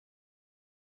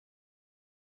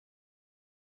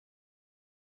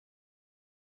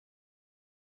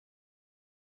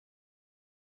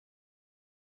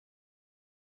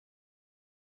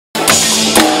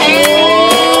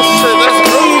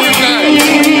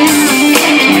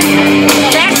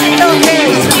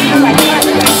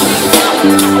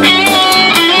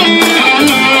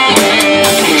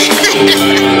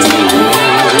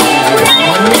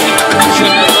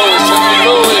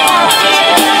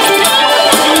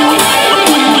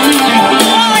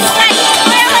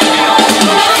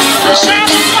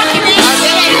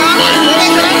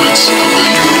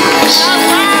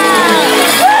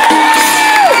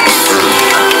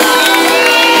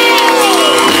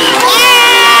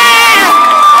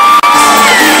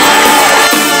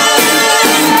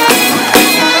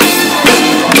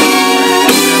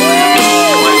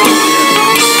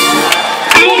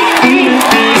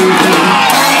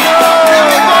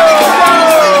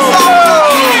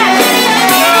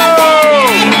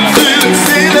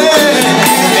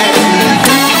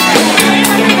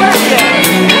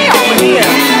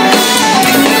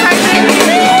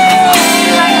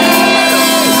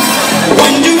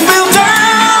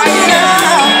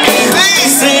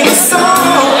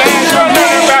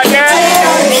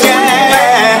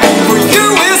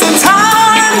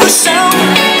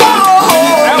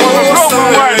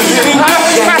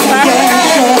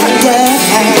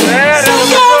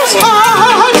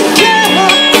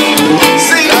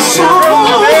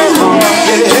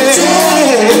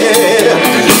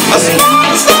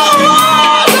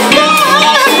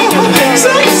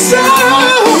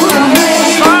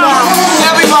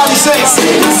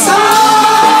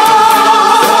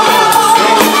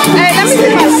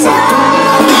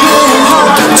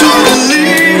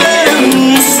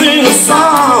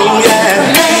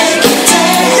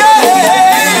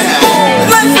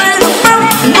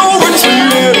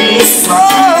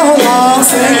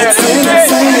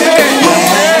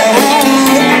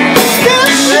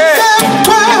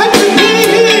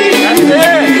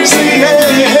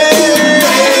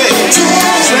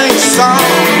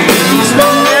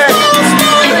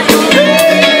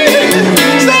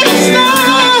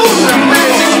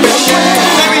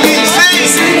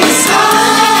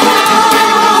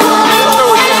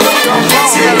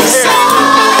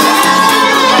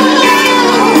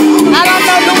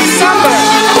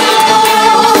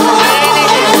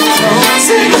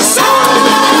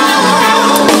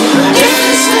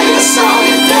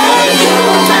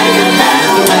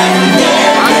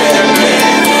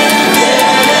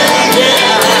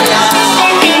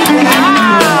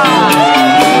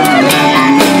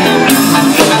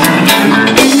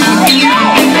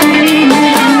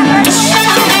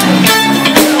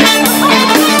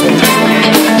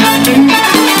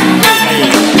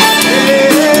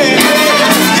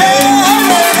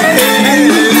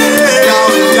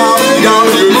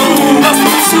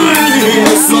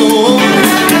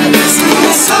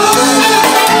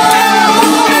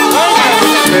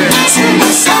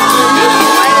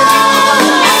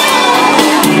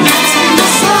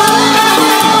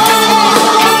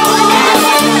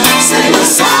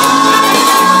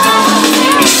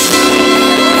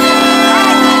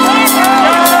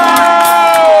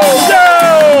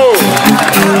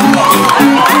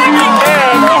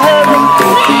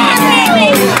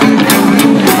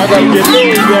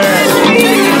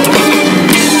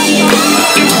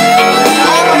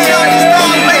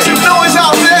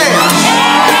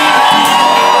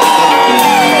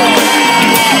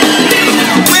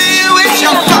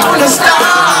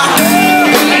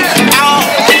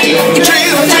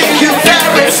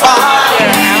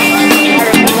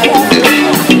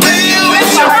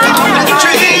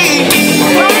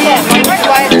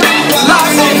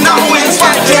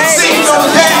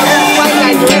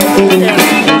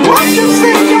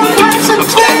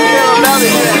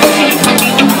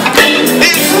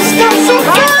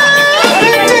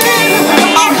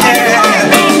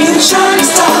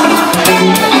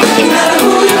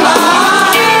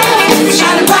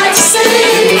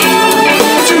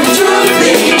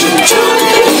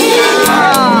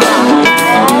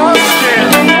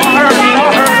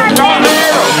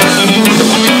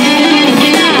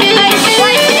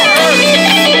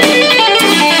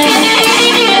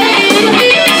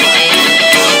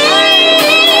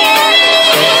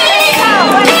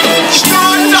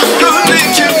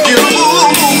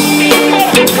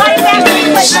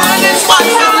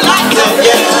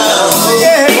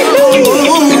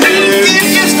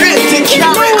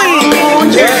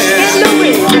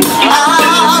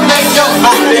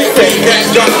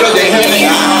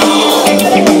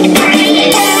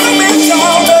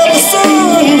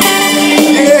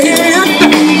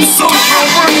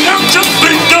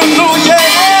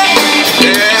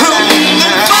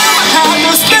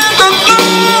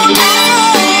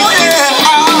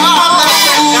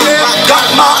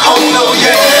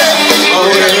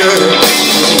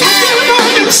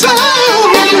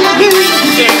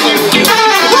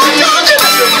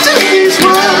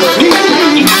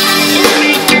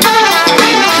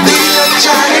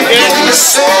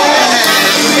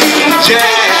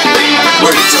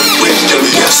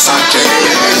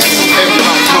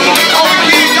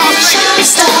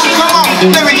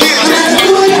Let me hear you.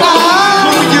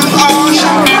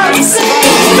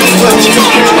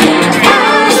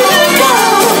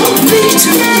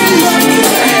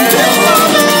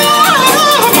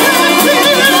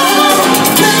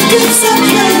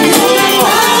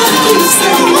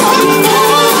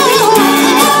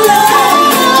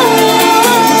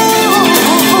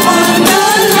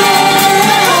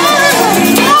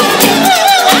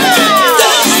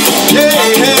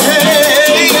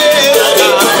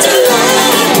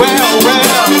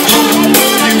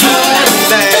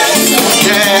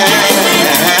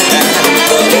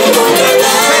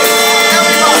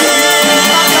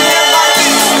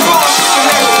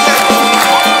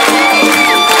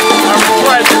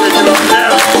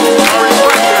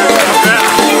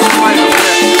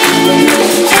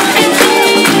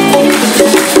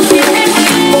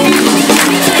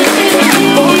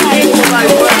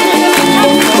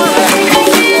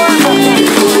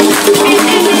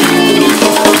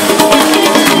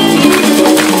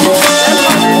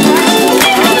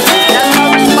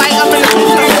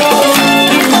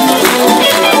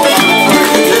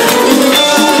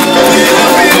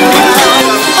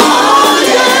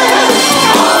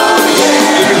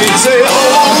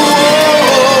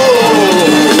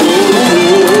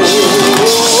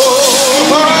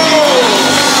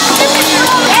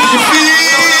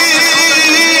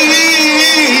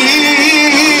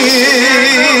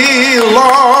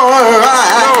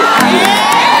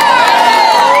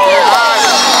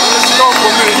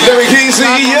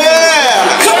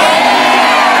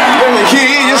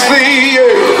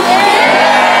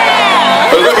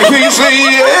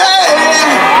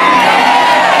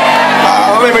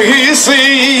 Let me hear you say,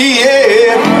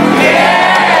 yeah.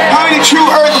 How many true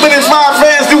Earth, Wind & Fire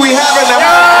fans do we have in the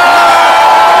house?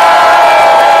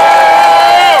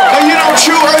 Now, you know,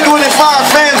 true Earth, Wind & Fire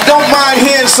fans don't mind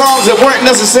hearing songs that weren't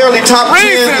necessarily top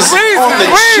 10s on the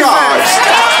charts.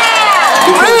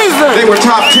 They were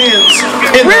top 10s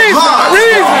in the heart.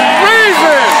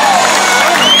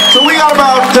 So we got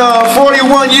about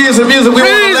 41 years of music. We want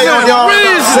to lay on y'all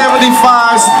 75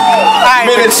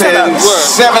 minutes and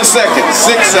 7 seconds,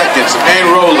 6 seconds,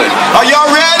 and rolling. Are y'all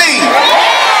ready?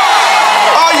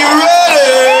 Are you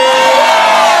ready?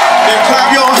 Then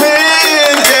clap your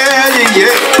hands, yeah, yeah,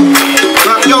 yeah.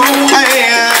 Clap your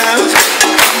hands.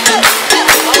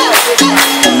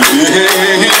 Yeah,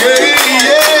 yeah,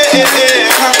 yeah.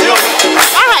 Clap your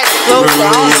hands. All right, go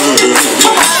down.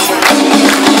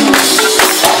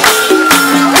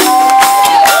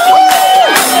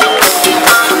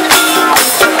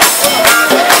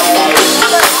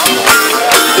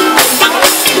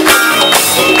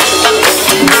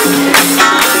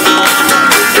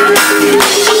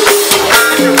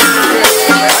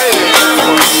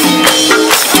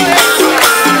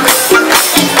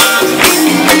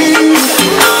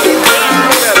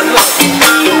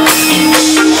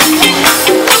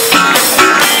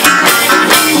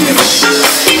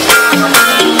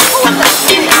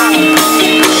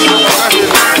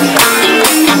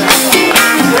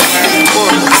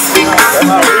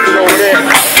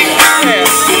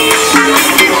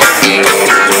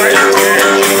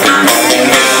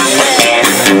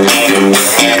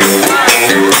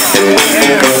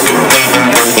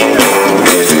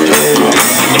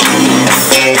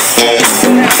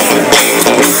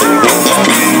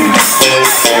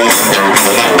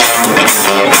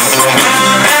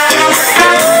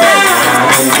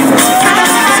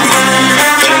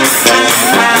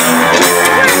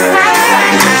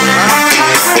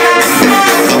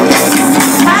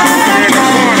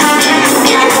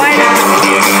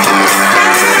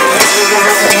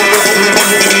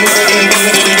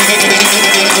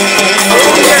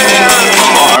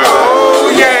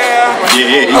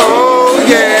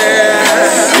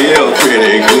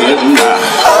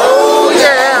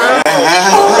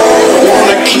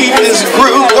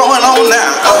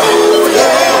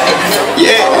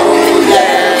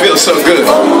 So good.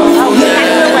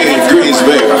 In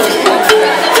Greensboro.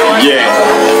 Yeah.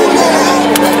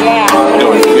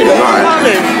 Doing big line.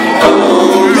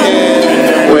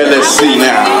 Well, let's see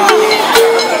now.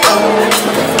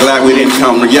 Glad we didn't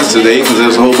come yesterday because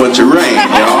there's a whole bunch of rain,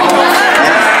 y'all.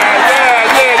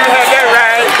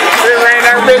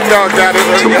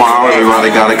 Tomorrow everybody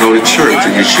gotta go to church,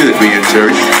 and you should be in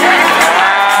church.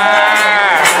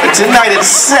 But tonight it's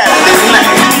Saturday night.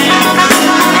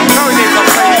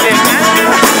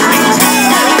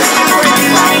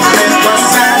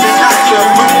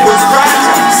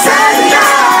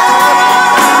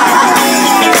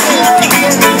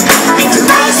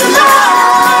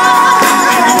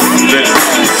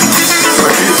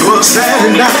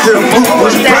 Saturday night, the moon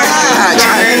was bright,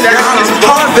 shining down as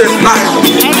part of this night.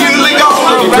 Usually go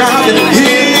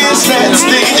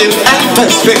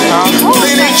fit.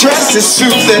 Many dresses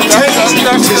suit their taste.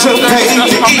 Tis a pain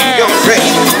to eat your bread.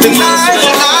 Tonight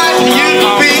you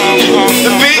be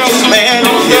the biggest man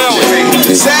in history.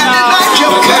 Saturday night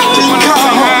your captain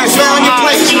called. You found your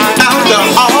place. After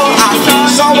all, I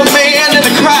saw a man in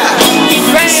the crowd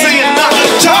singing about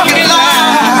talking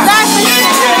loud. Yeah.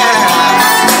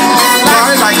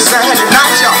 Party like Saturday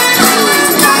night, y'all.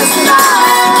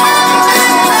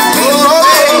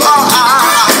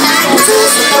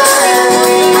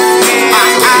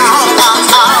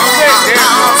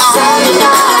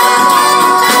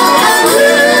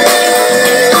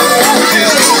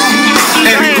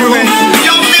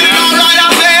 Y'all feeling all right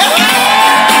out there?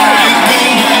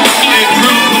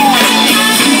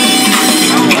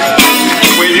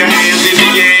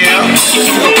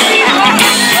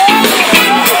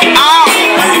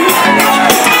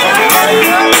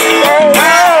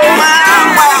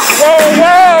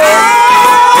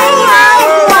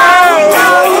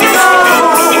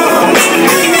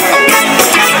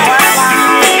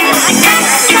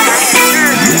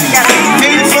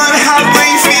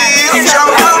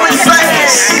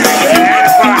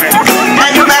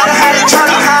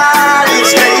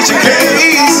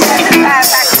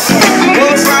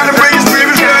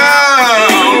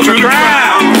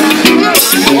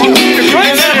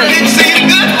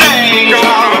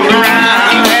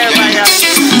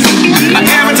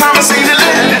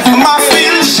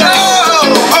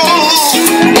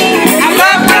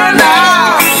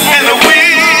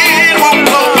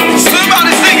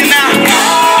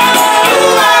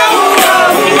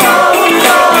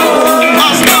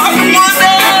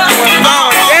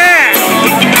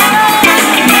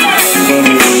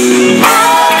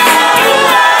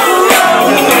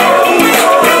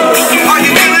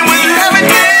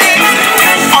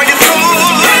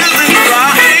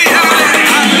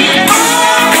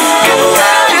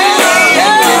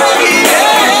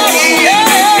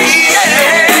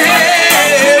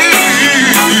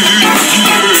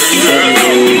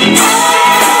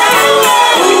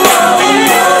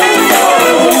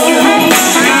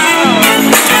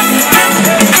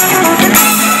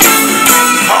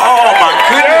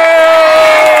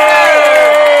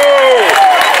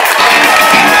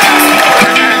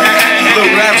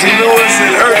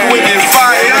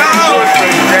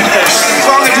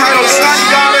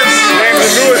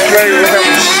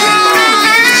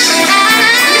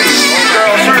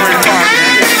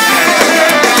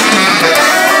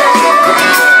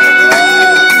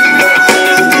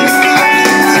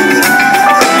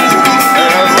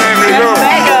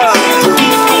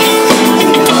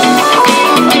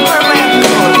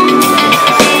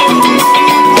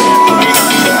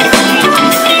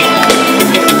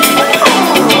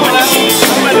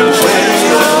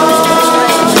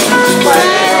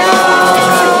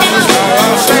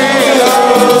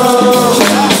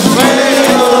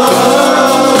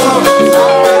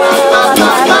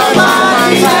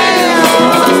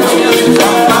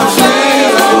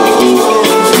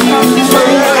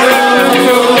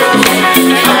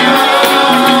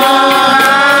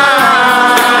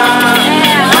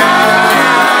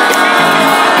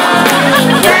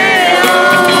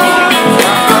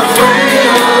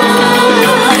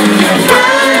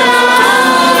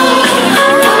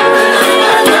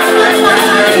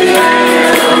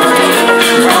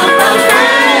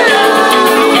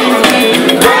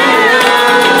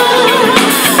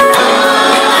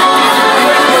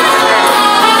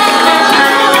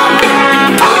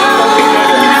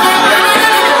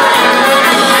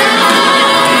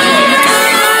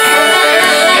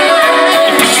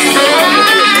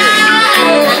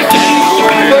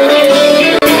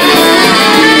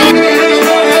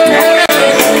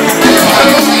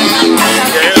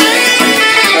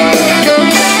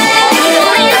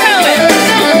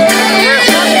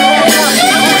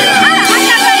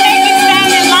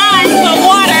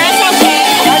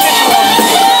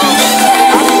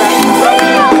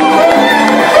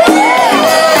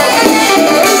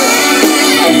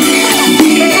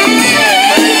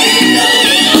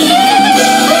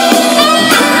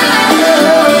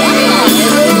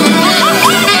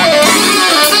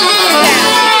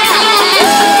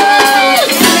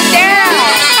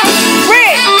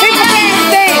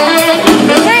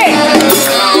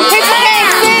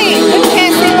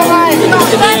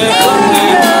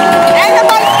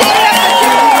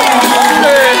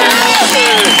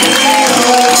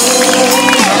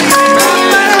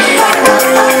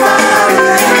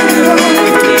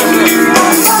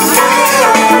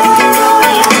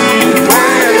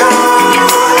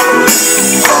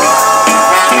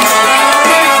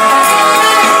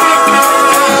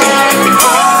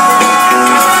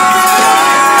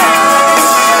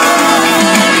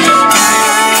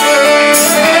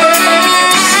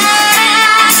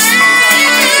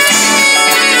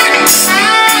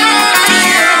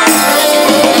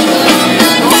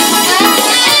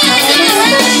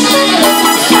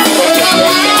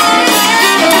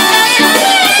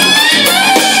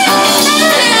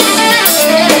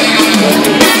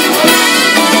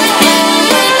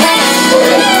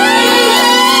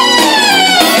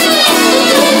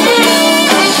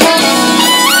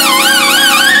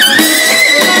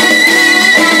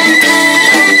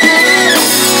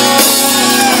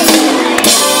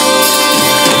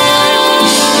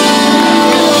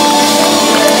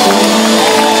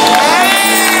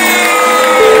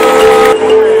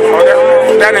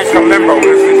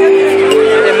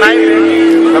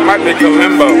 might be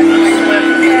Kalimbo.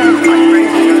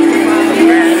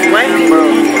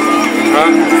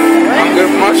 Huh? I'm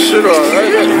getting my shit off.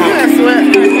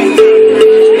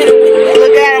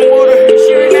 Look at him, Water.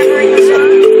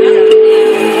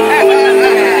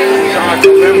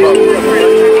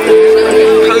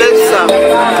 Calypso.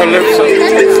 Calypso.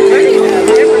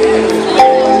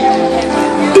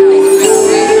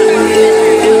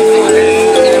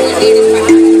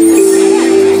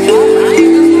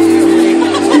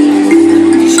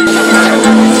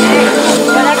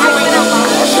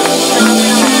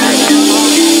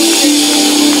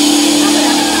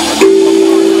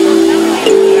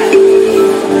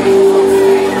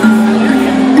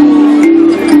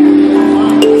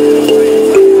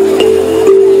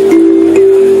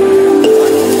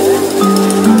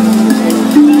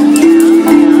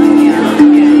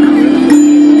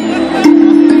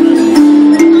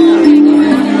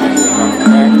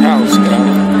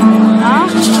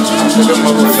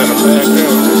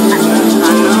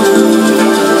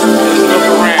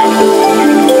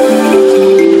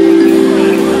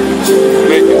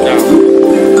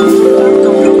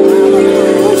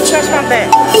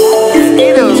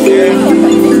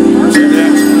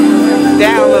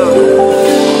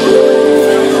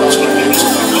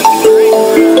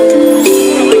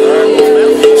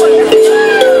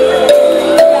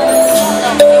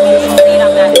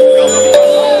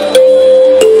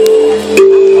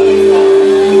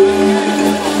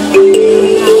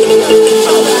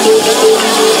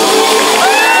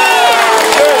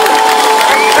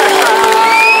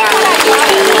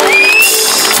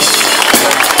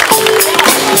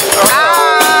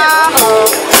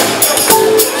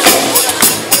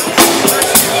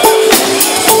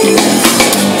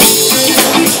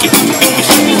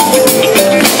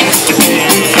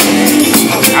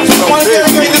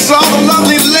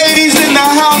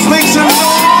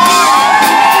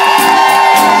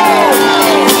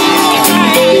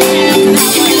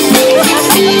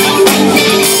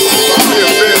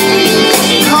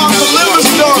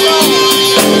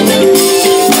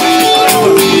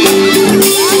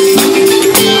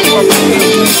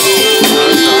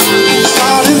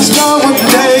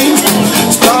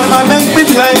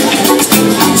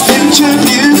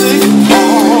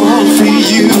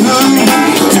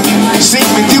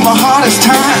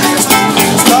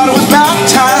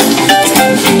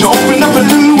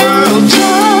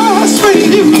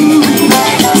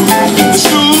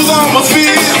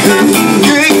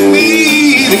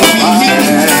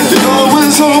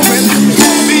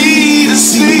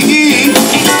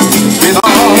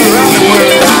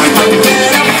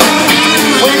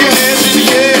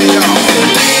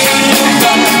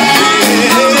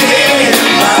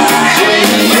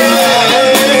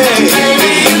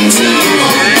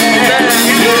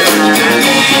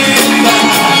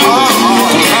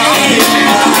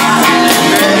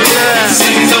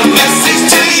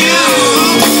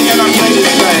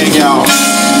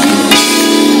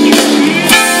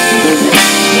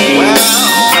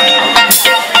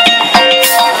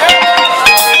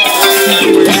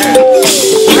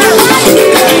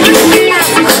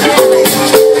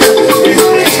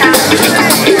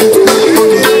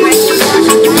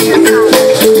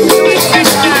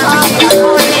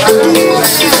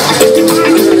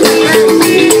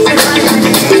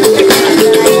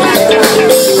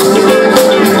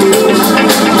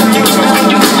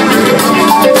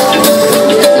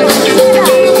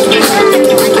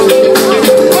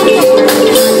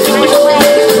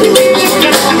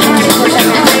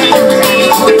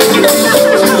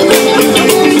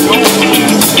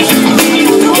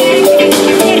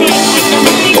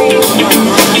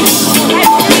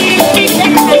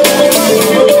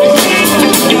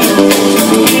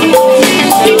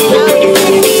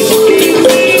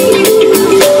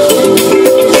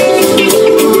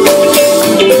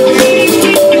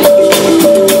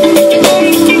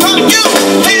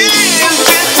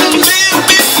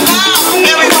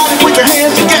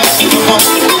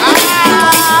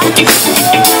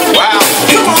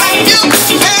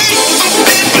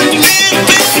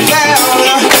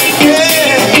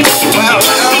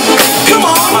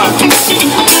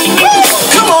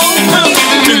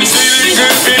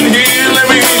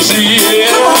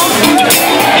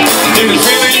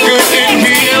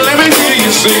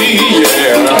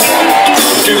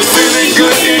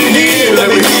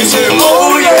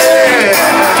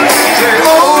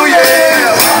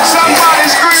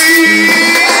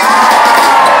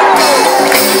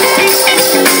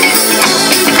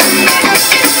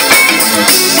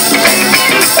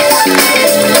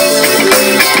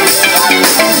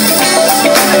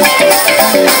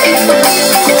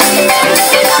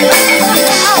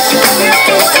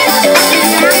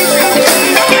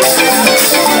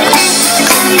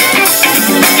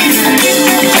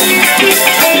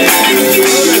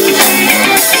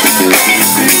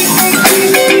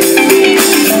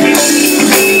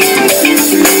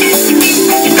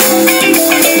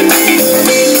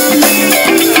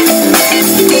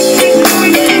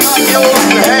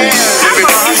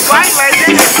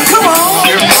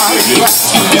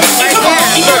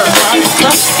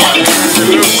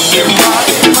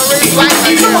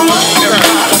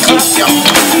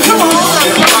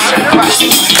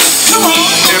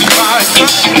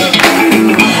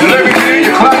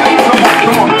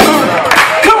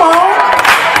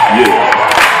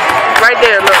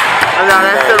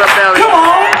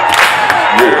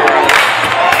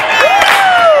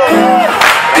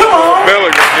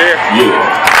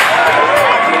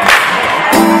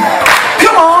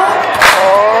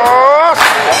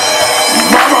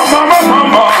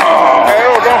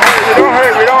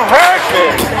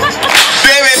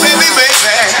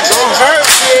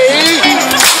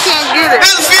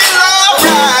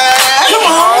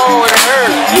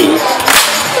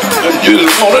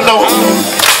 music. Want to know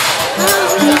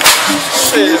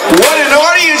what an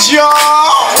audience, y'all.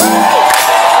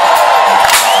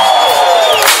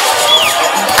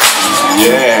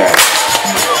 Yeah.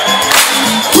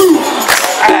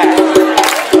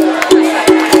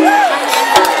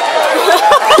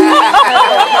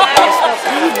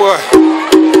 Boy,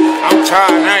 I'm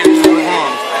tired. I ain't even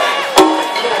hungry.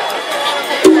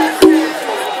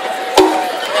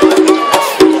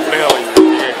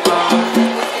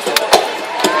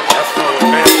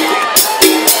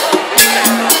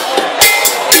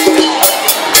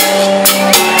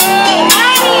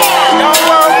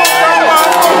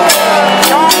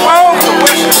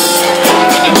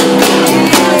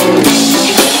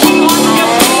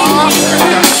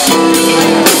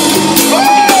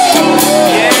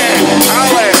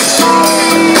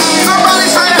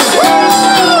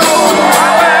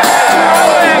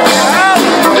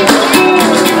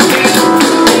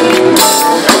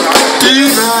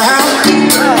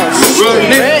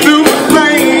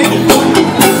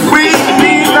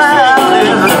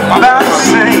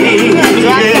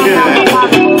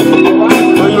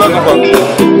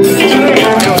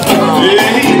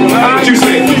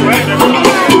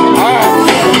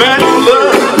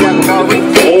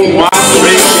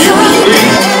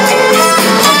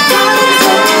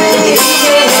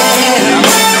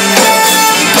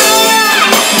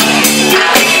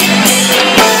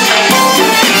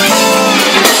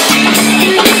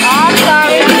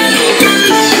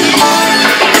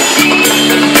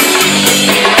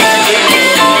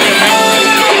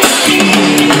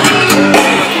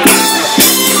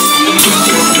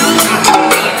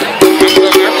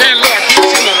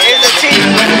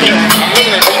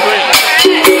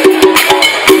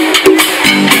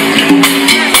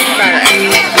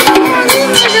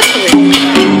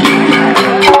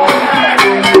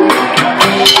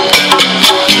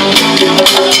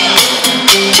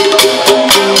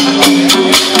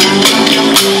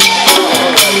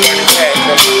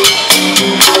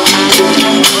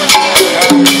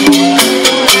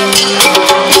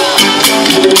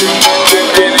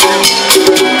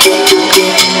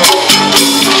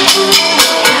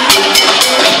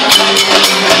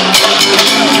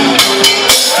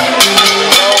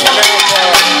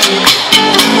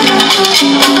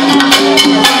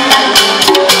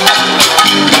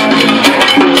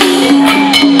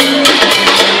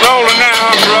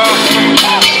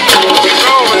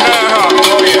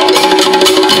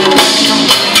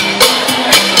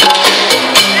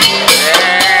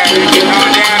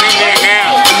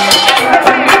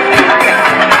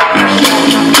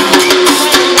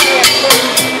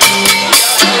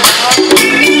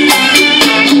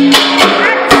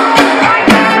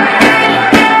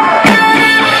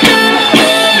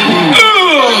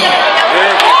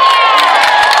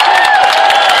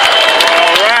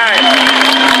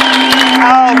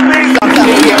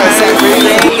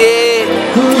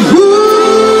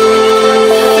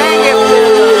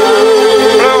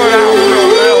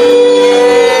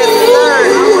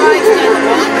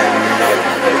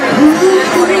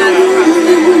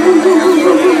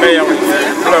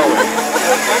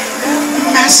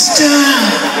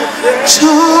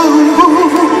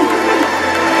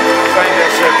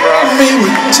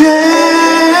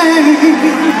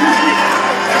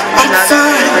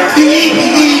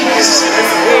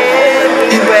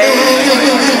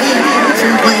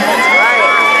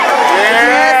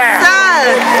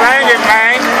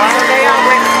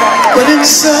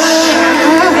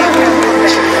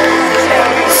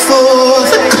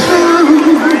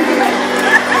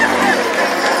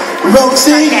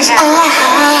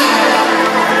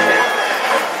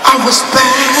 I was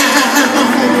bound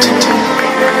to do.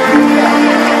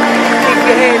 Keep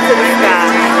your head to the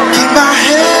sky. Keep my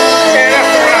head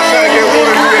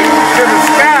to the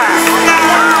sky.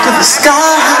 To the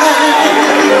sky.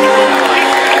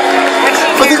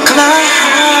 For the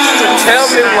clouds to tell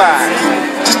me why.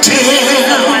 To tell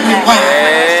me why.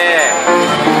 Yeah.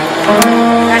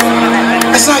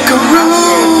 It's like a rule.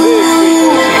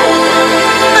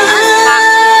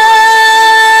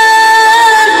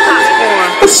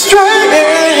 Straight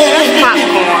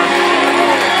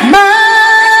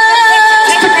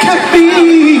Master kept me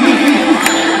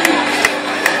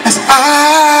as I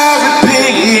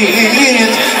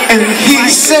repent, and he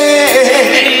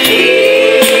said,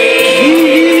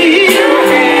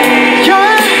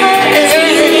 your head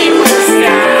to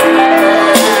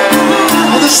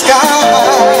the sky.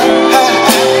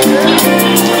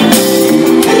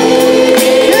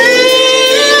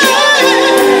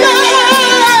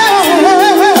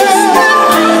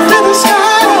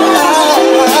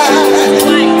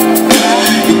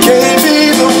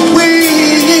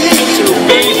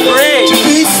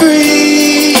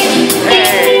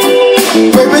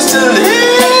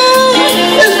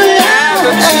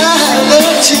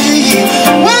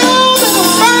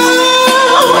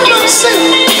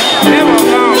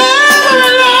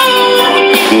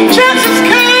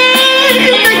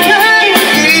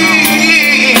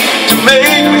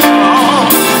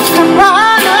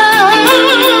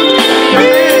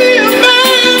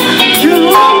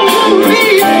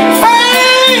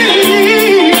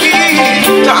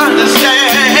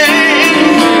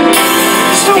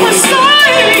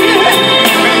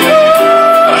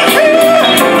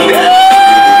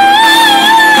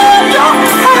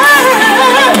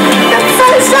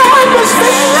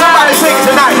 Somebody sing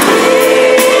tonight.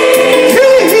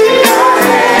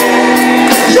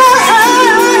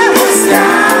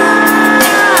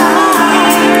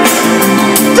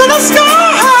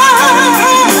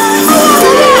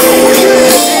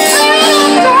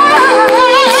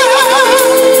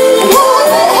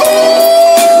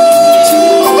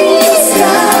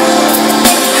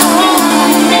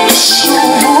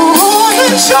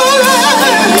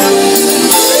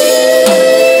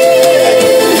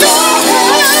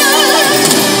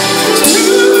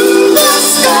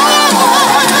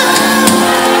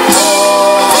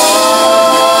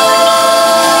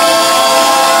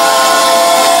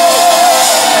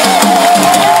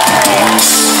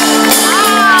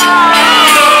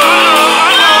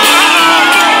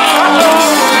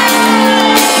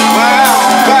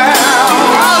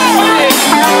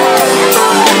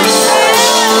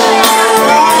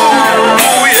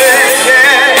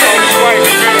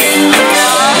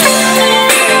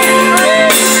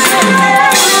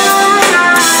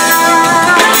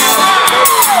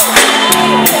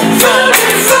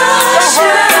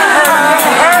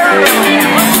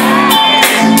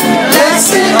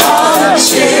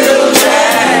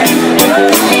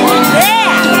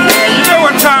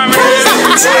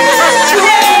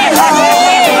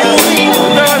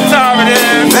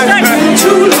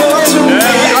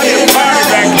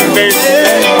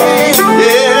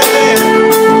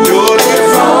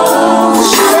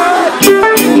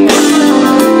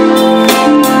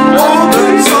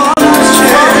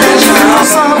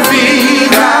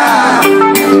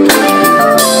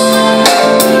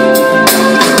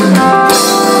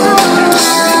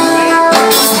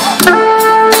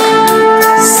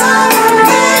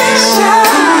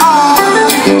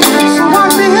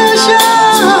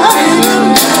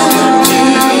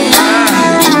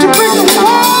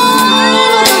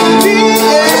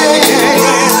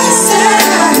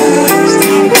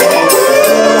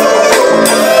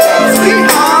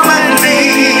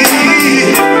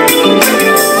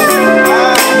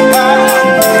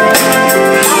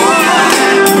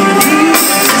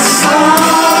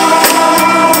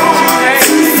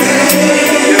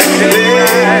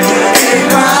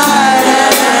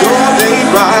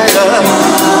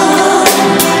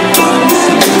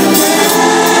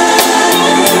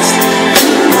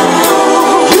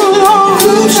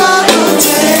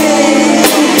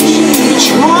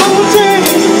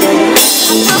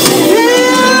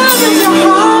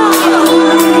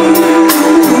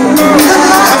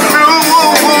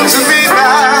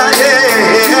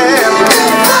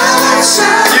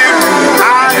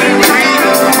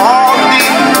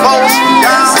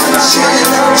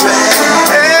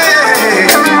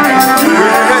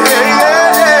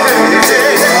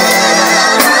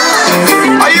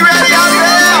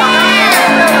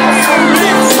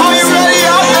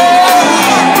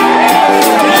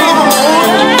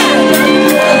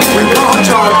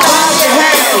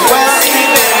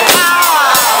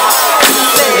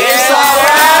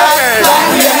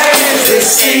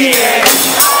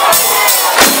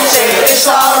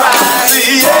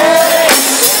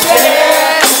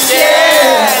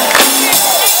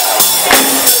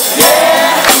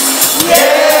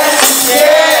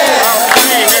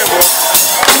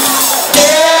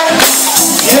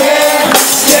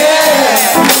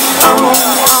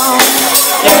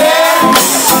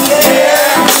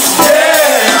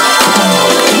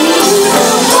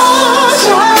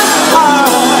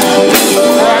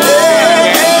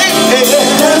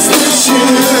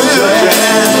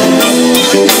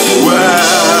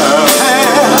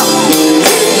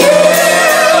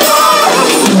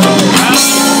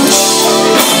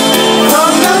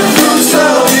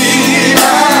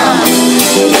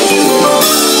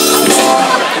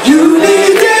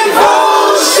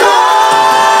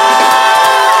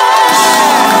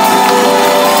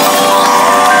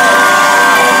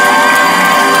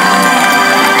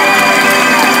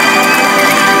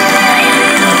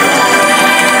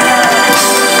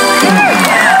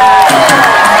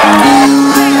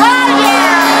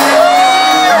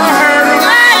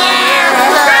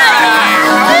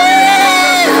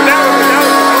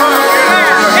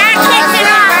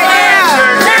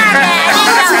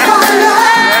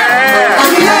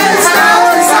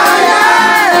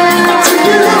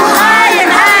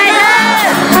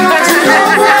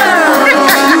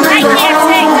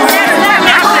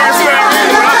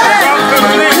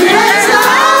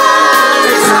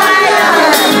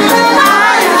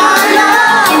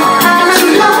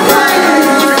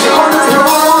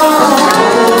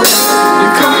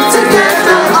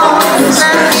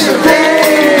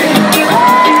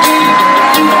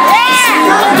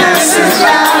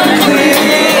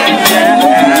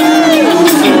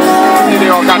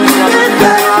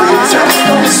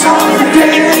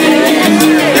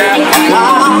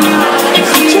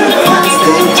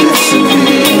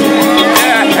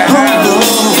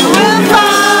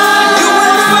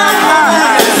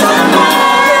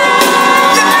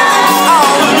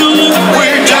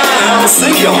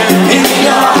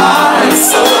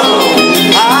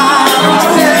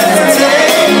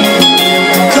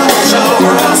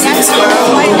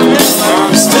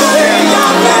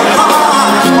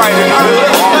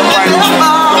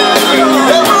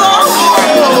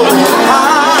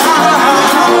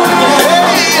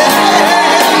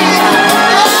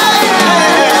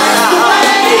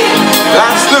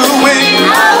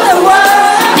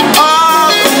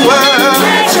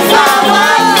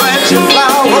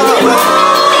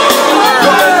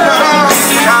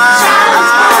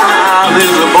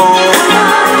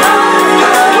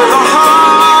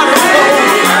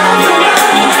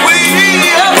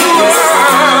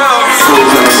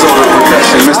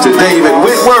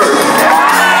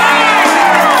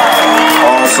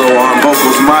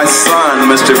 my son,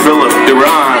 Mr. Philip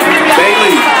Duran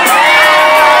Bailey.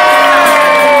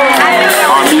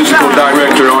 Our musical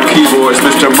director on keyboards,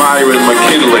 Mr. Myron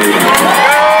McKinley.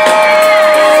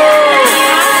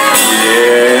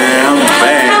 Yeah,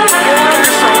 man.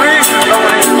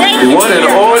 What an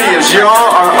audience. Y'all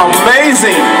are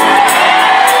amazing.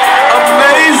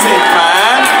 Amazing,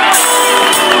 man.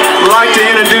 I'd like to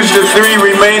introduce the 3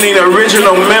 remaining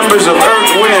original members of Earth,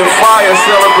 Wind & Fire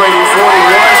celebrating 41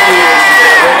 years.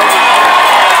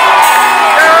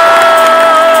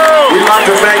 We'd like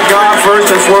to thank God first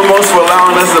and foremost for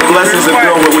allowing us the blessings of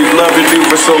doing what we've loved to do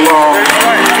for so long.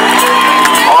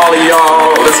 All of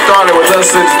y'all that started with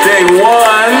us since day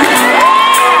one.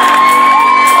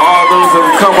 All those that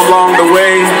have come along the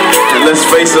way. And let's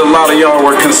face it, a lot of y'all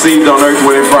were conceived on Earth,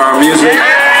 Wind & Fire music.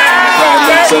 That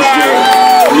makes us your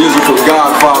musical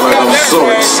godfather of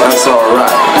sorts. That's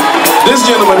alright. This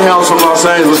gentleman hails from Los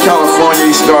Angeles, California.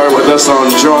 He started with us on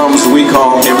drums. We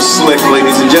call him Slick,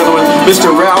 ladies and gentlemen.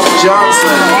 Mr. Ralph Johnson.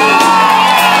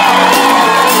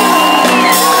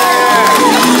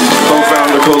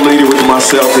 Co-founder, co-leader with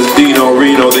myself is Dino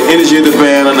Reno, the energy of the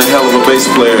band and a hell of a bass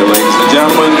player, ladies and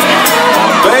gentlemen.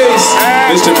 On bass,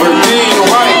 Mr. Verdine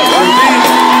White.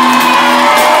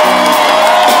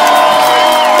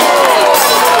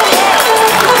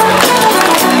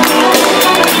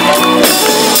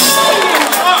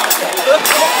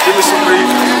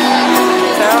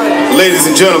 Ladies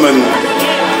and gentlemen,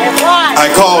 I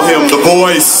call him the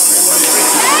voice.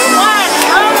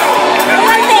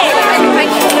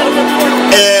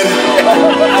 And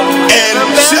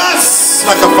just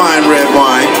like a fine red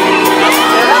wine,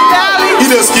 he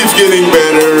just keeps getting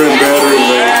better and better and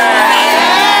better.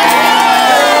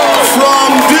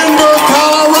 From Denver,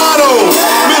 Colorado,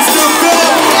 Mr.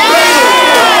 Philip Bailey.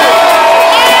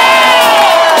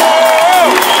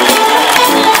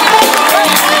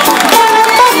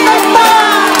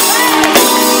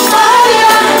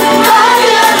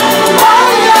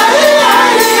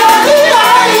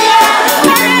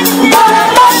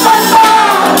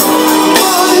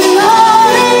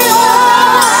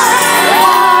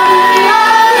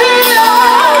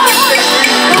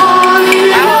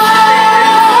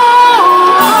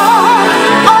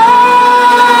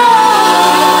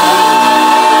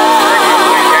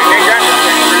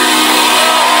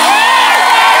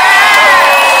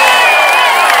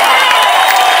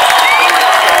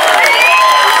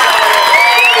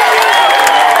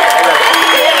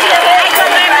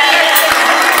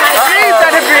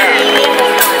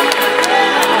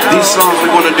 These songs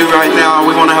we're going to do right now,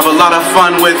 we're going to have a lot of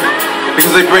fun with,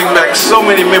 because they bring back so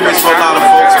many memories for a lot of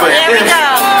folks. But if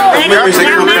the memories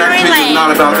that come back to you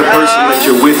not about the person that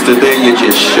you're with today, you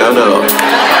just shut up.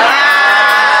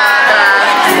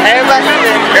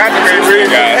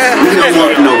 We don't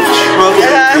want no trouble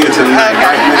here tonight,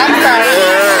 right? I'm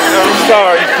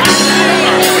sorry.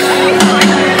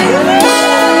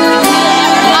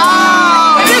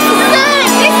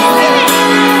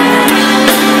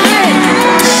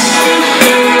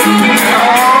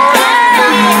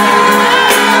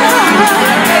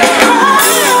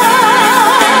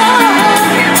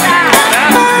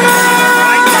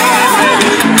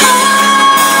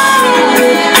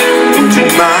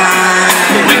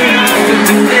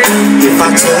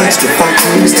 If I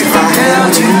kissed, if I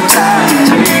held you tight,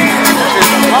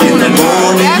 in the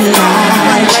morning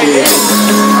light, yeah.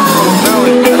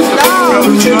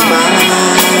 Would you mind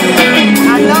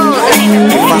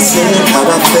if I said how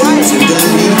I felt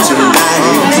tenderly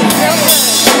tonight?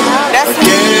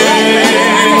 Again,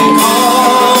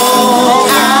 all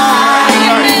night,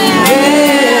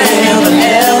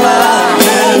 ever,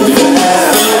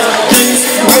 this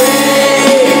way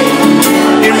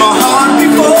in my heart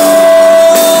before.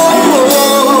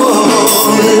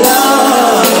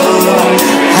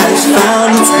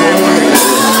 Found its way in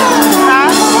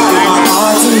my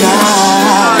heart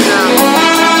tonight.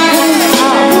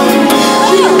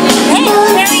 Hey,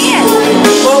 there he is.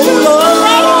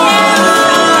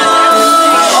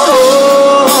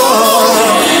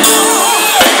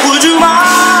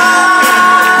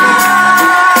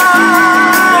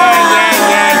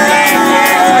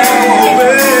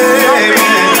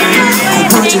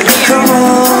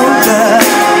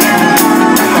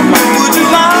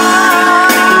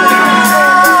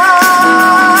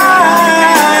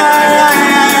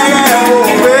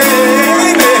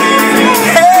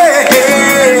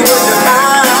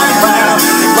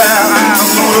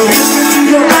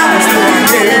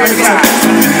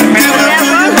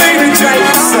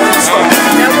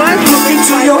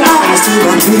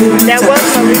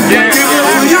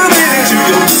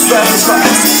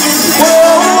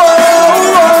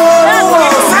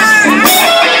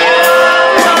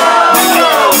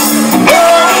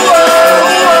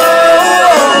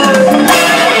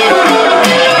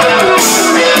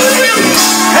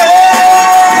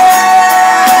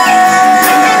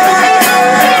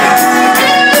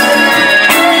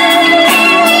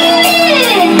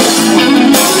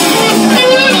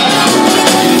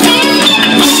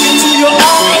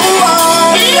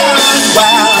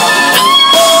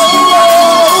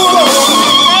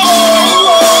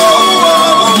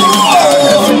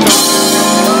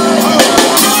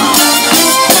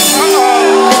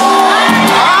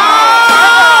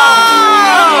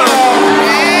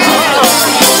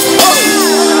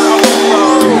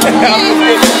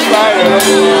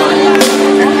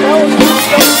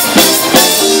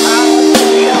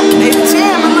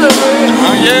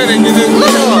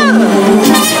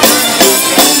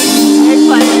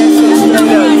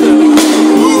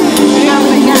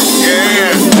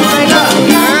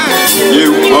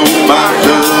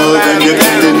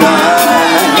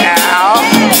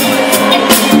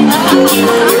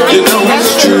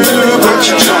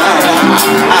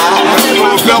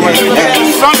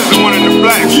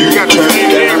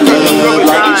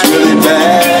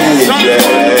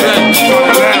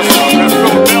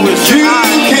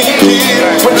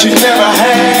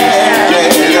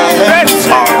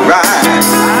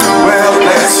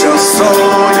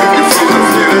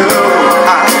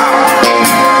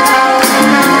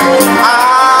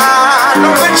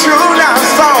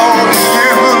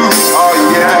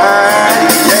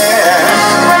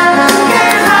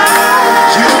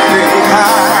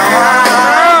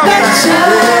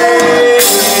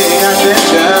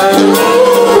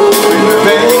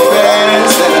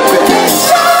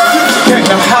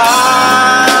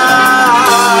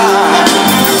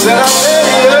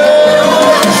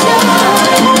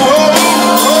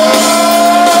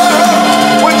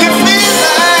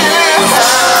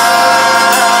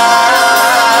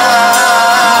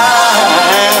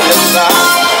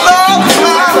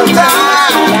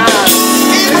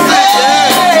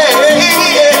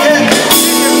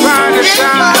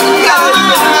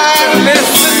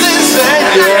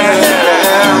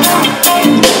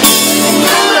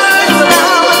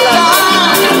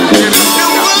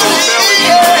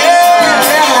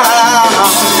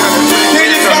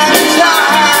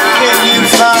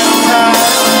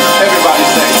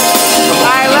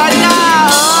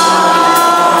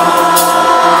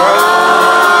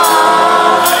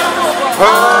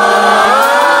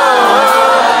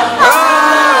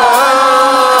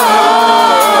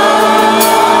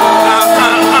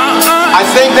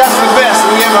 that's the best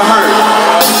we ever heard.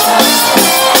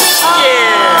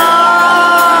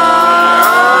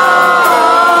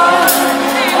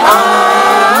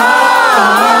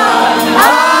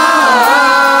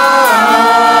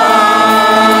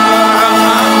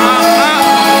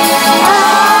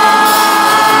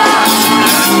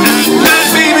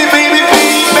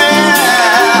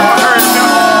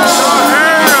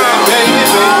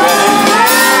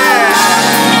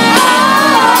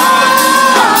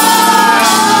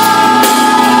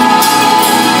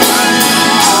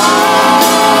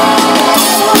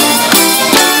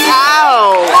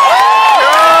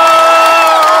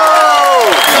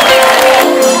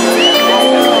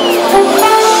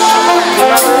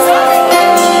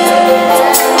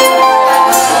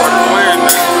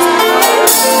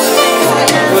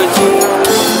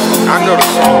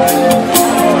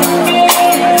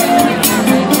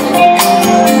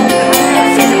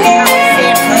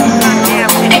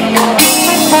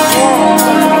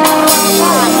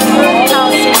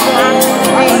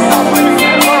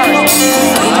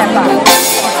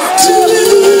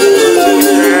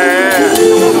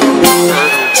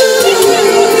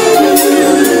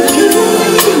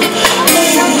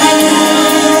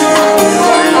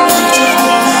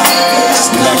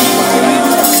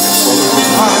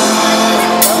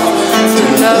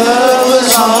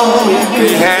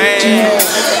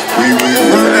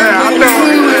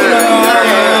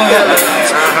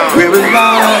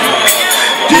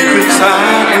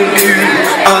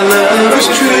 Our love is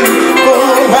true for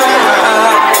a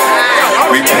while.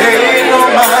 We paid no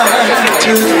mind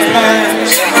to the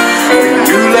past. We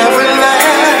knew love would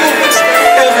last.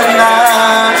 Every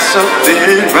night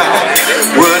something right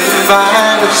would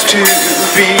invite us to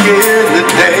begin the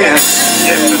dance.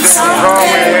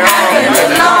 Something happened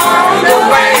along the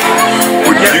way.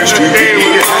 We used to be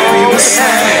happy with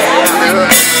sad.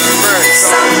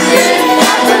 Something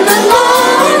happened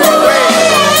along the way.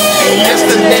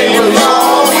 Yesterday was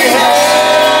all we had.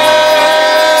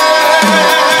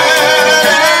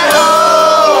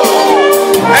 Oh,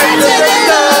 after the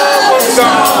love was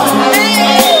gone,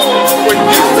 when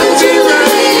you put your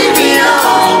baby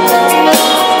on,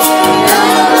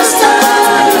 now it's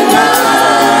time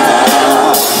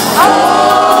now. Oh,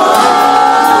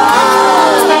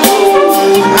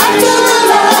 after the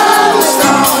love was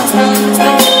gone,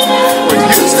 what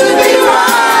used to be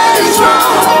right is wrong.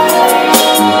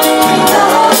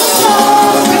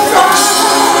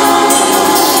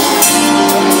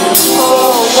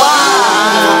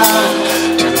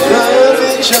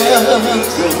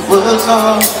 Was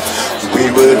all we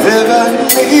would ever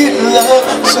need.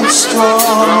 Love so strong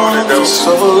for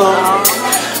so long.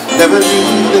 Never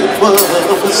knew that what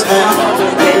was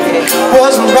happening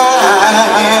was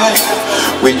right.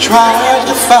 We tried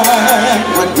to find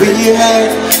what we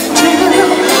had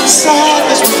till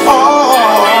sadness was all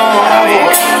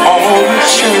we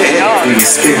shared.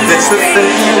 That's the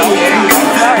thing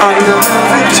I love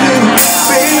to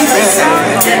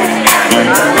baby.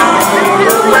 Along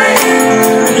the way.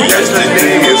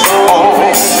 Yesterday is all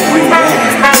we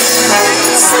had.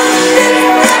 Something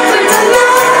happened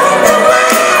along the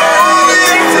way.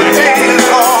 Yesterday is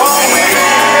all we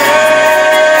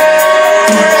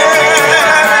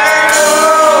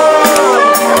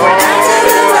After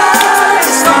the love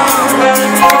is gone,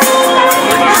 how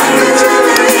could you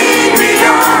leave me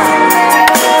on?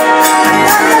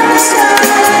 I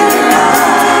understand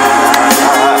now.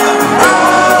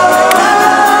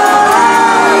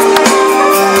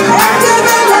 After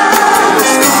the love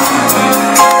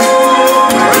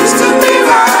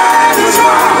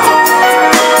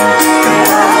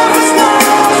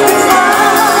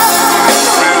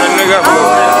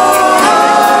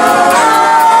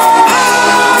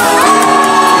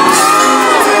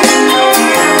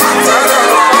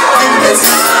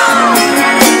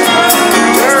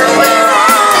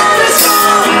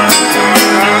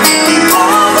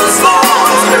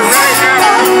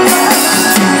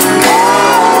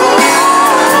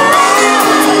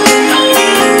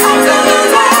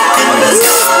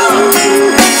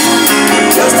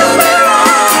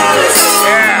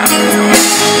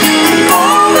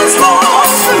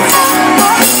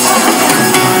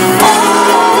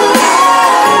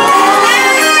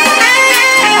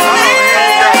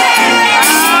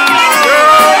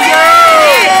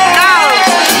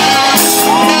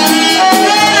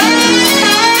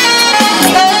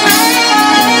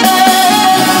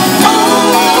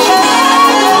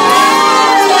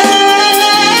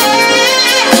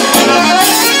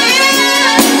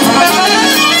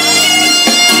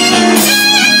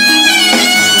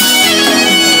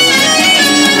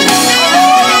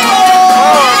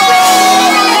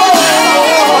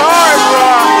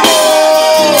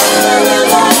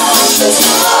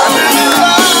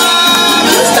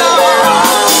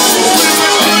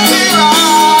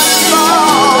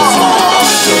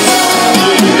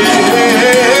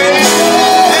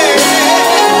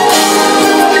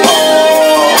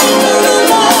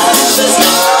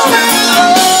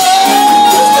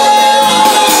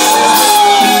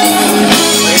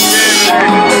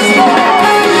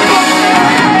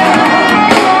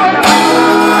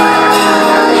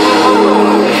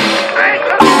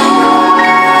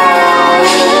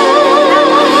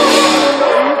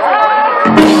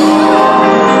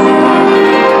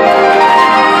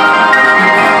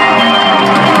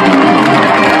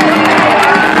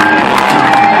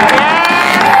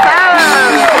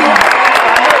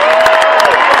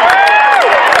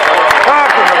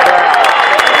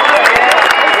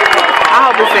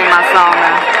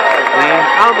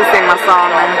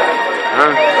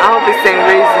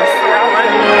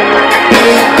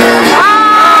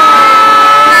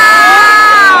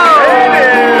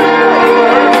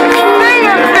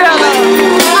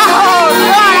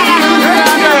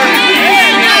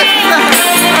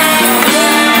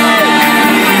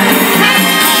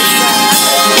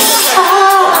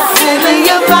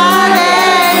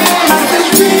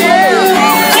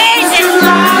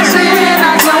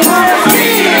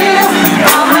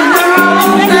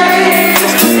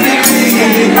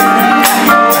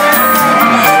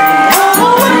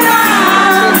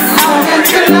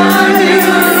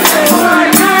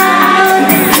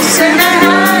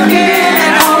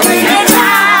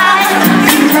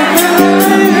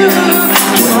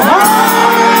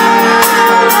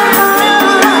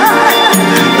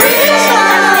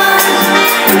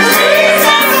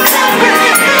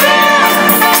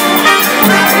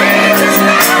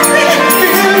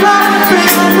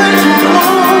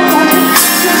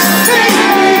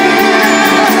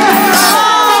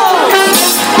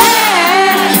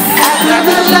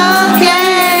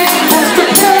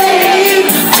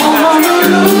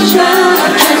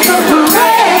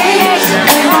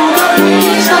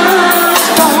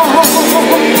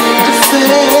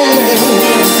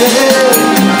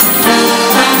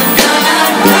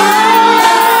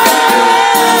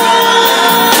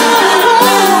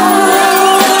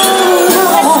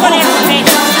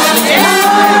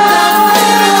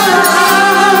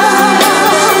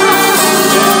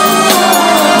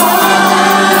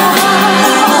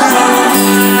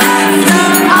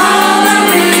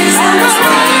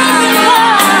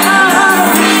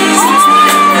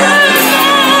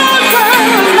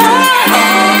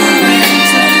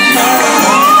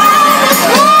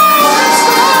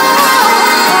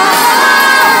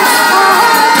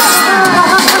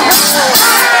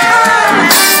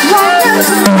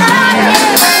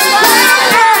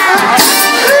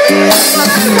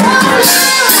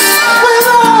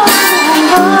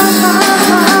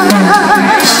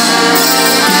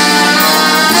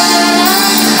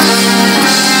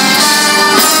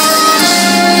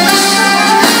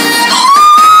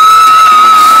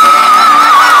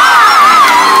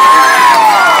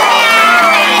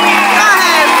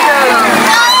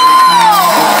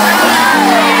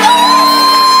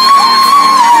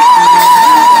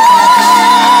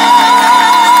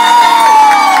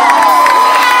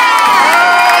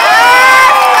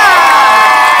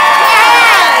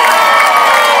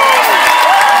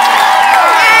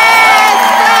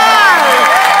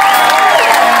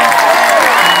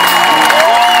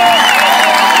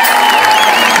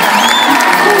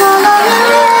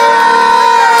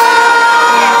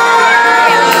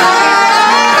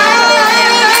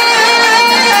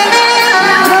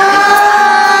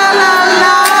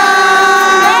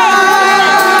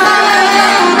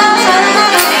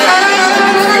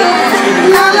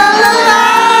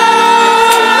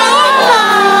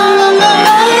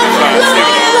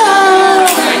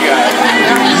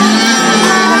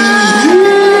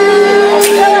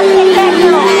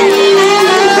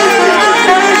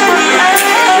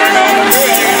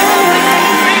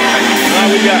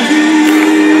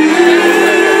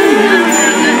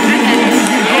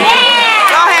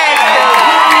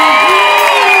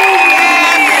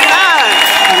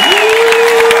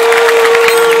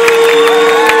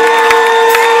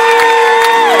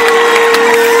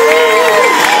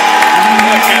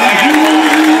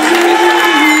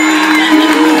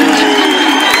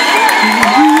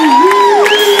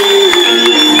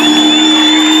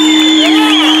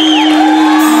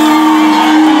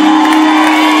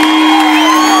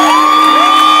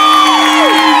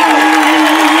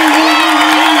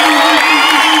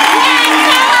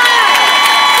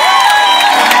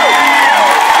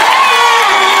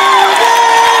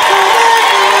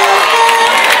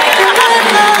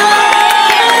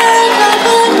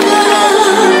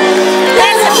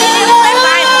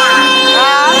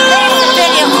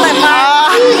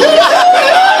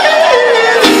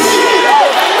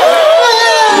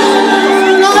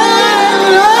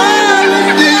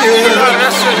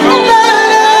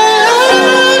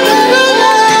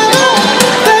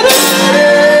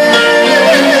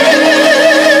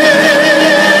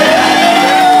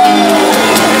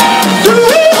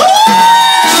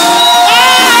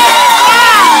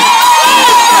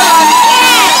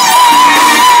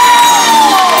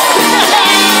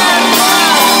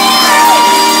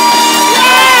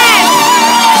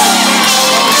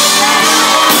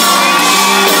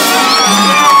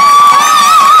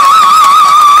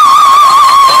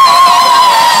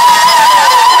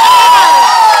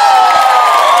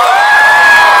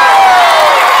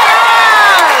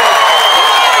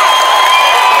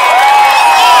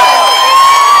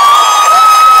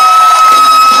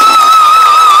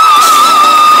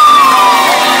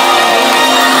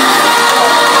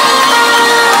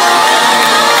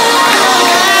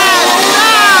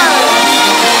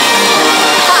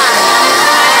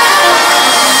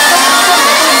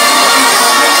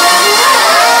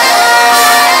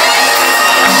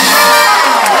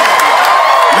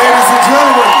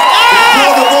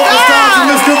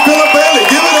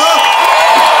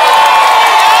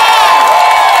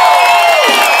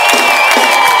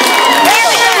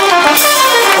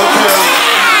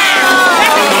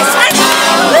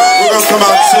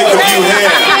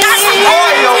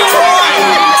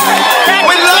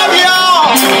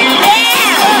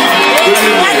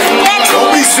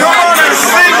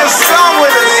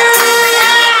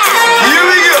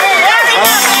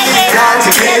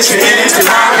get you into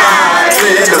my life,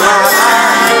 into my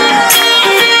life.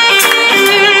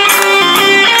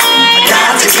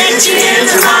 Got to get you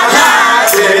into my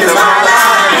life, into my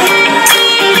life.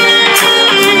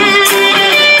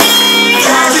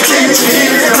 Got to get you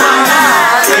into my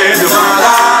life, into my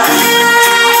life.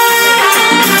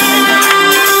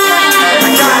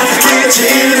 Got to get you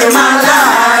into my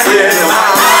life, into my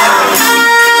life.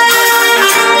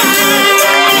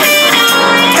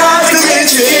 Got to get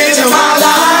you into my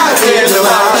life, into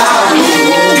my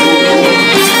life.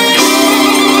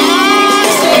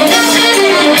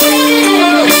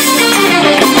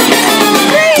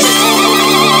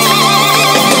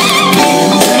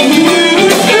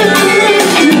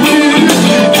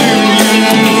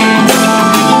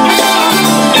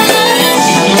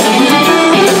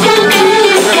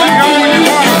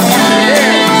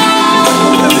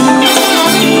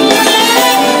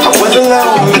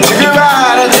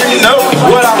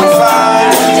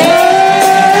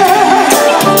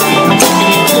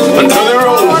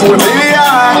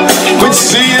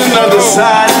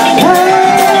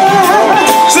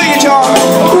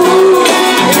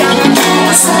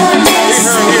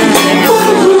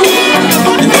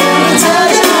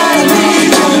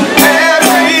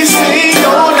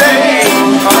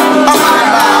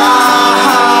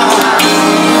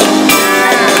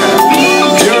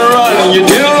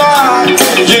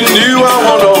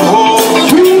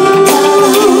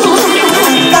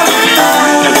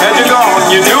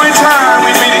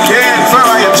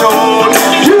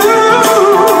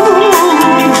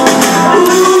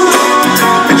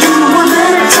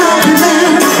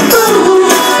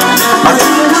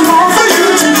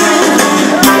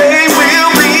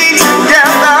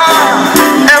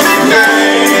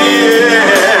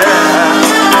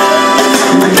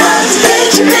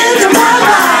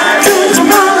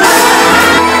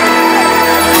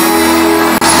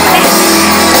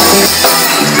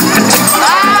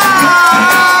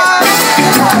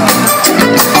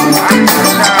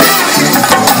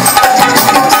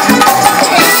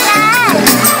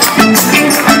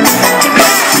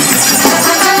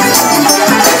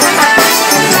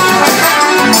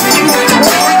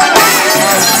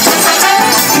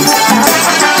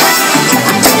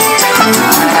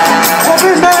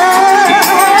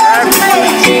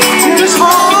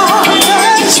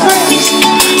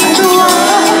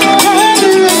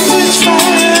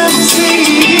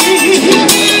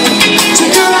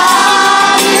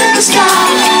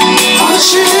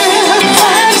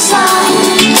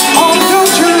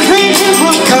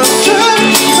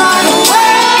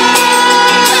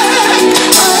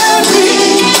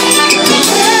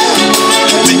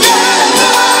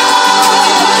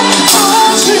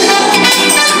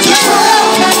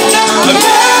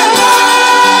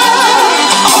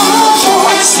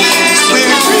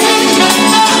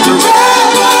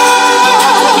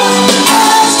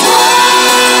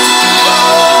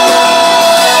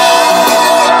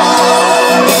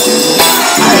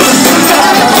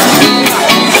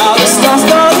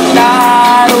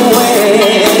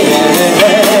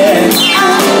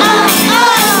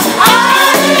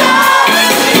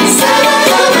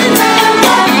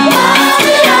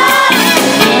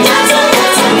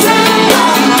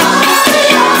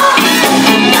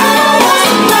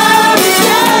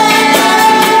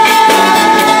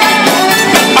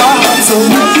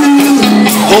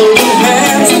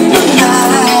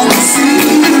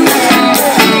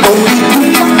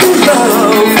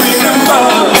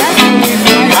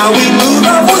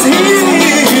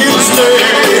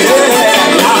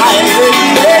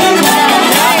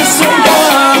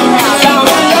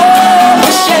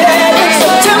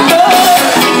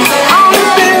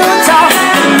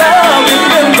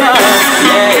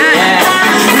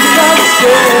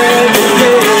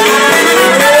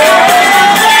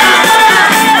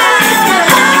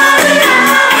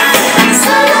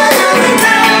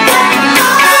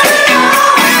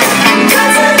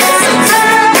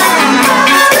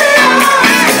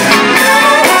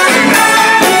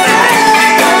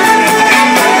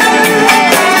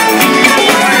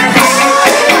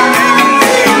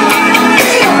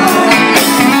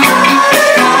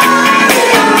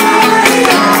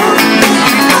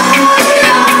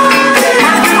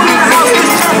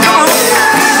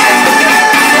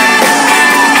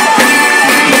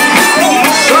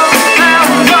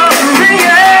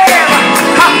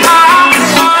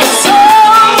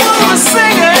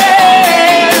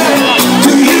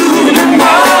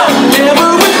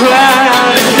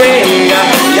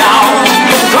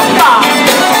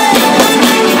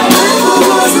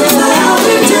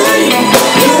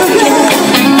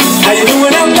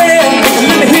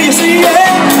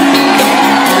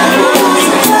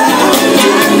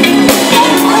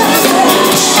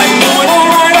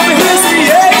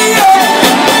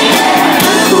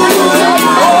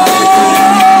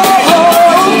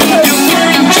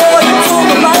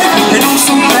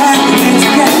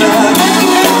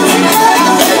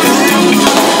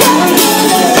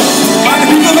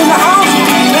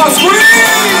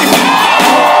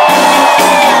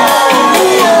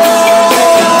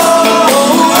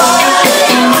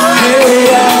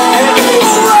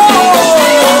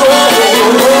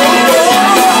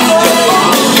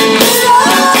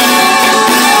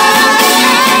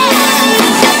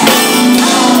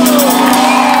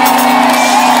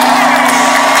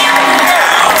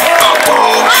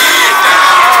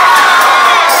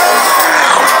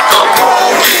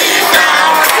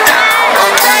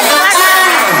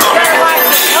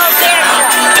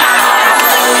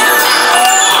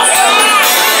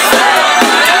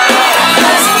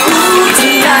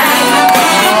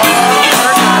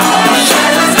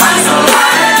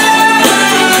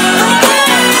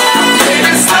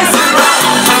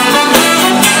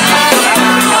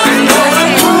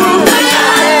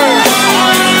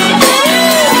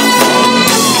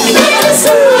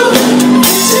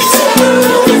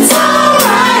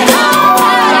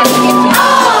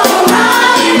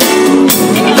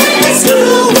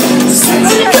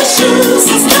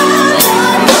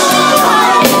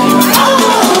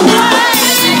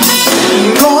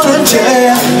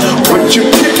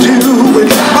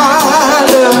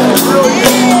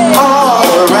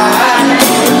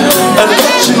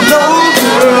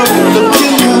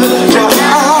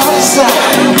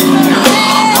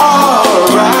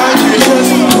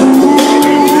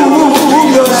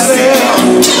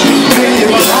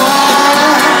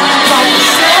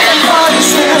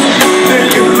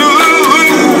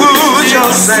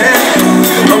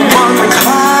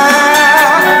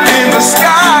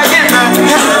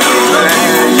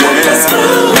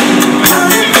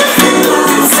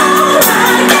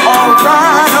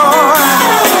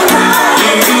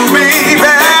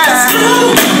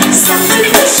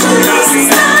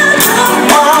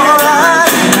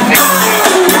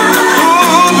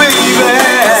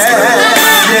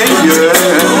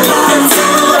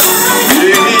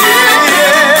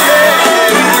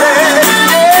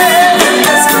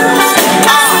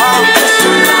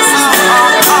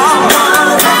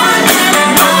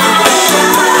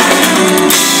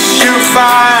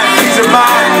 mine, easy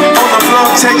mine. On the floor,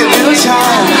 take a little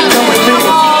time. Come with me,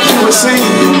 you will see,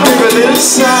 give a little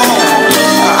sign.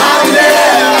 I'm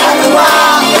there, I'm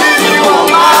wild, if you want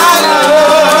my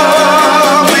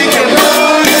love, we can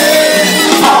move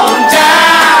it on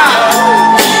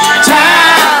down,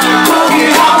 down, boogie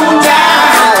on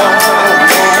down,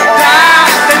 down,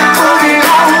 boogie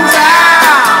on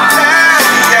down,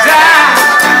 down,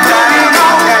 boogie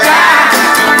on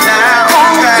down,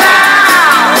 on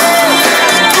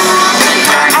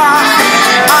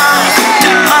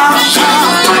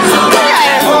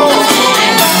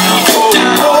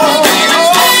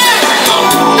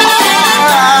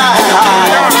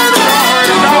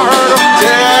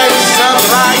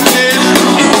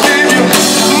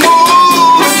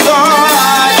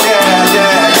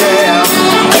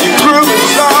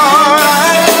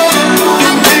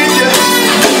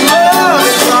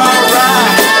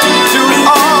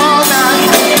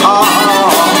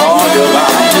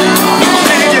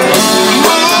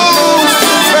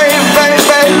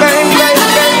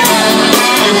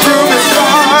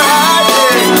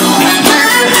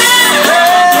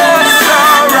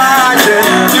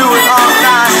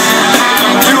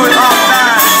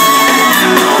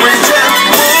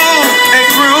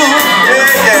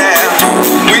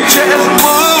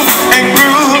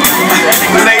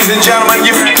Ladies and gentlemen,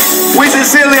 we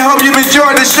sincerely hope you've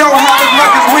enjoyed the show half as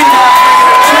much as we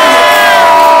have.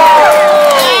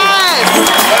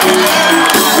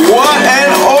 What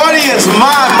an audience!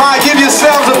 My, give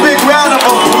yourselves a big round of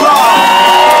applause.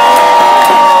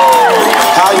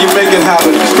 How you make it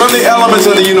happen? From the elements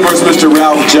of the universe, Mr.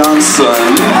 Ralph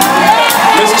Johnson,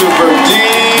 Mr.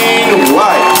 Verdine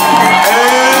White,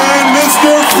 And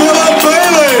Mr. Philip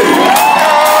Bailey.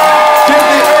 give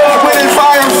the Earth, Wind and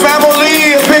Fire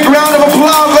family a big round of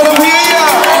applause. Let them hear ya.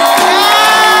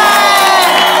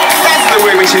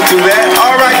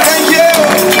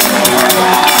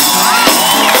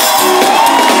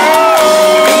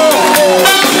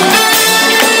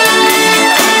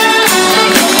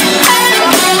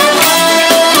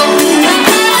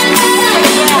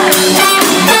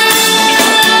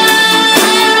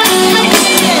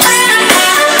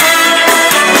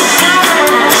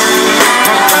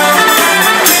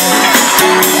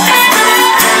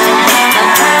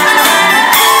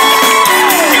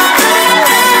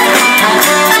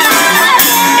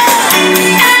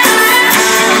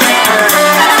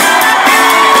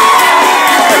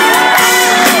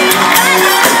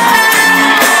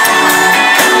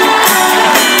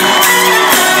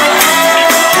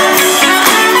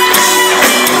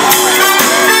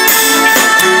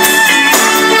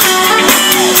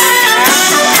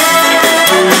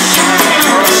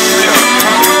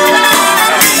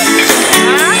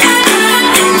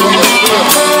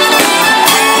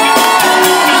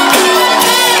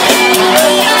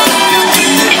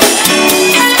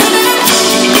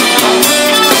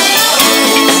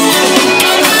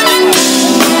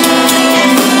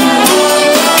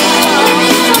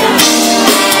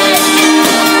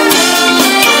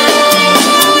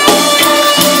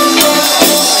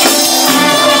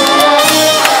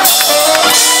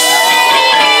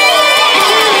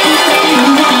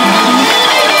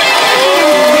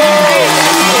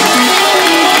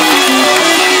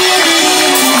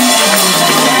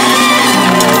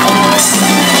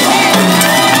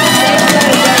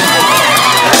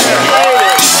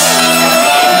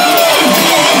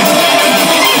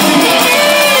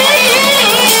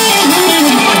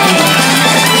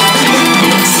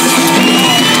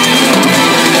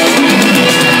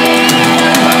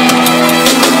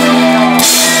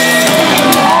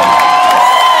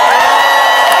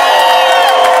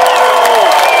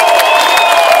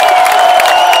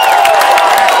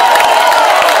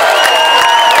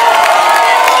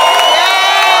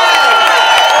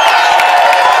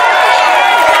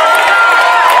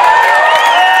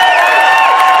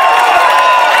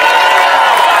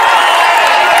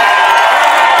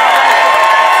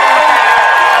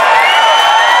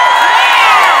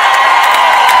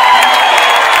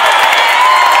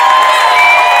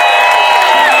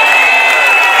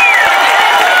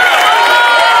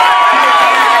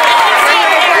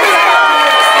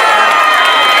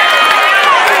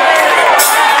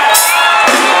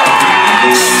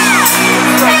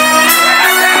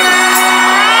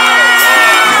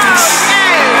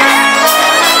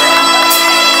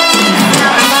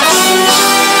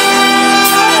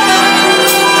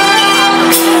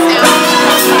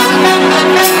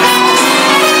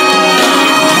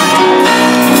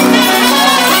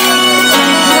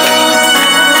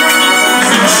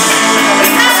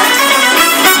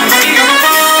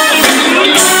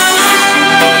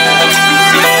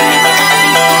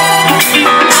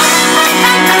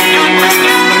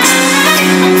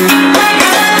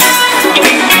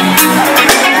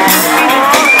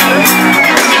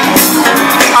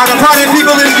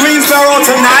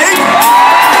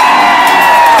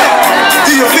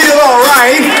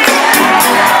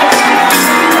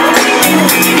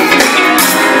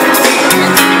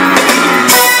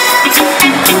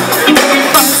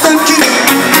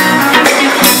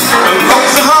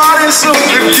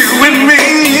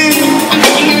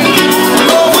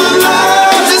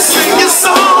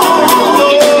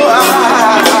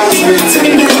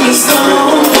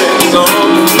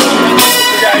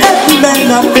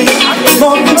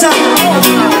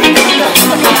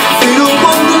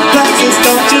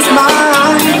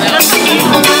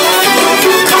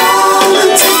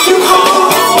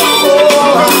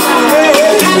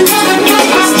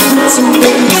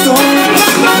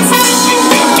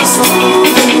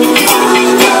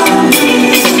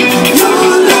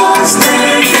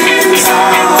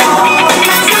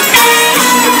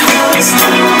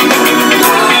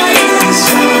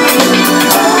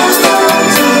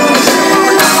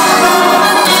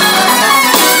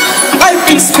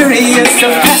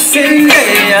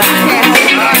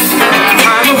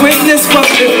 just what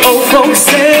the old folks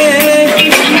say.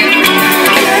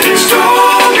 Getting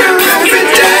stronger every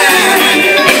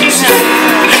day. It's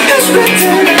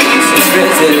written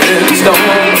in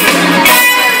stone.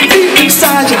 Deep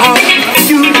inside your heart,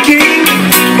 you keep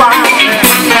riding.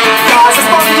 Cause it's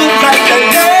gonna look like they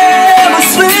never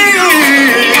sleep.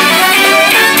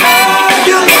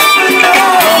 You never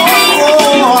know.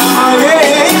 Love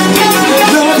is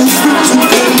written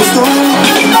in the stone.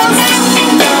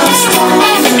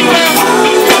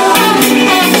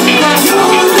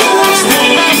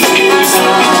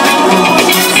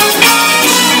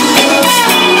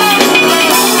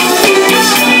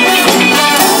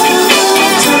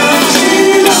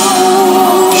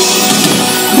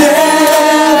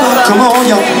 Come on,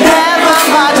 y'all. Never,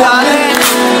 my darling,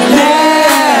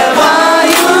 never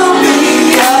you'll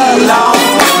be alone.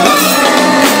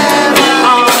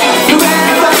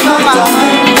 Never, my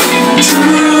darling,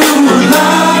 true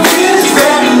love is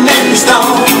written in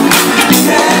stone.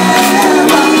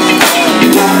 Never,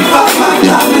 never, my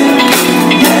darling,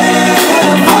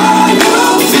 never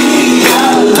you'll be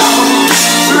alone.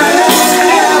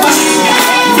 Forever,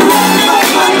 forever,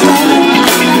 my darling,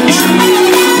 true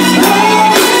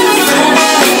love is written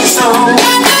in stone.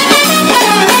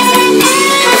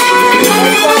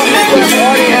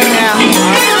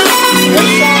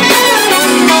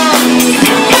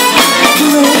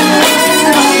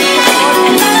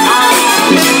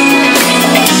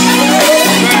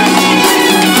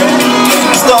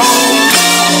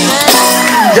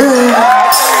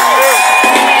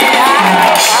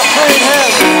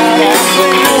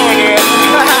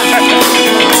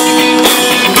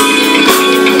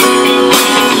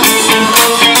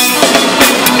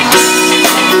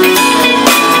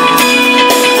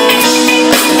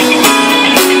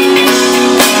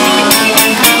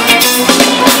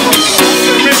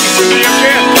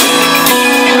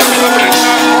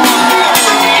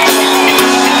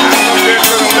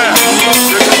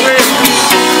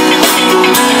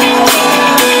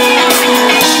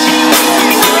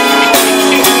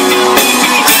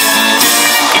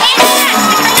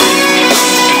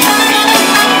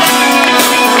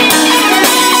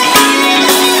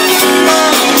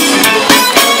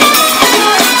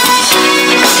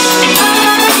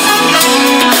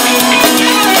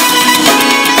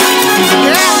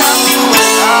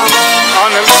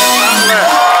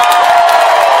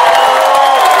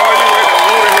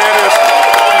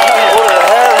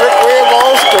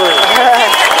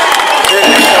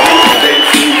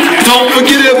 Don't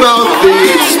forget